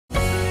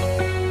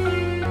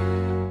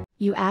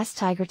You ask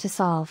Tiger to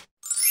solve.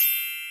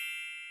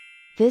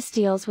 This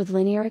deals with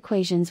linear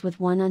equations with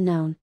one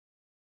unknown.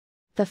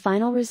 The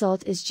final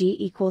result is g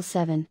equals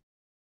 7.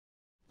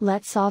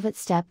 Let's solve it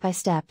step by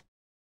step.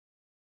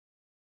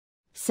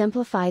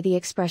 Simplify the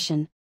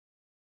expression.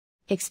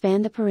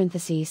 Expand the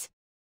parentheses.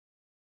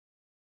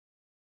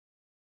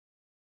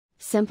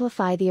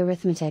 Simplify the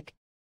arithmetic.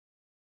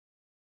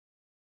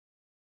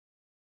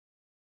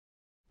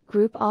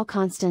 Group all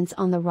constants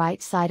on the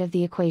right side of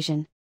the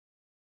equation.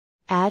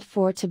 Add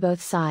 4 to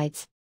both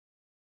sides.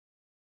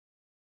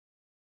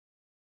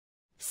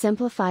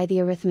 Simplify the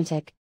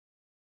arithmetic.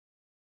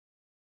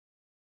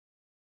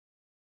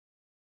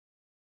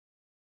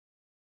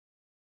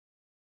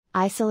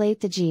 Isolate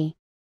the g.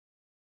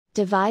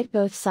 Divide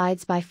both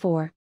sides by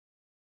 4.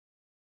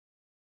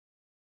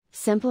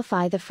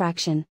 Simplify the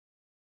fraction.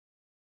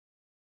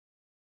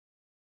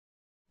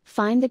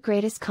 Find the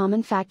greatest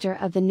common factor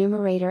of the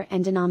numerator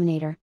and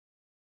denominator.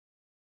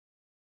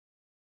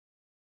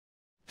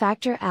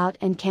 Factor out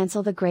and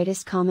cancel the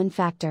greatest common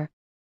factor.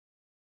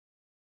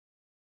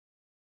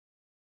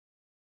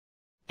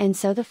 And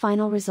so the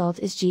final result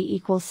is g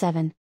equals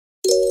 7.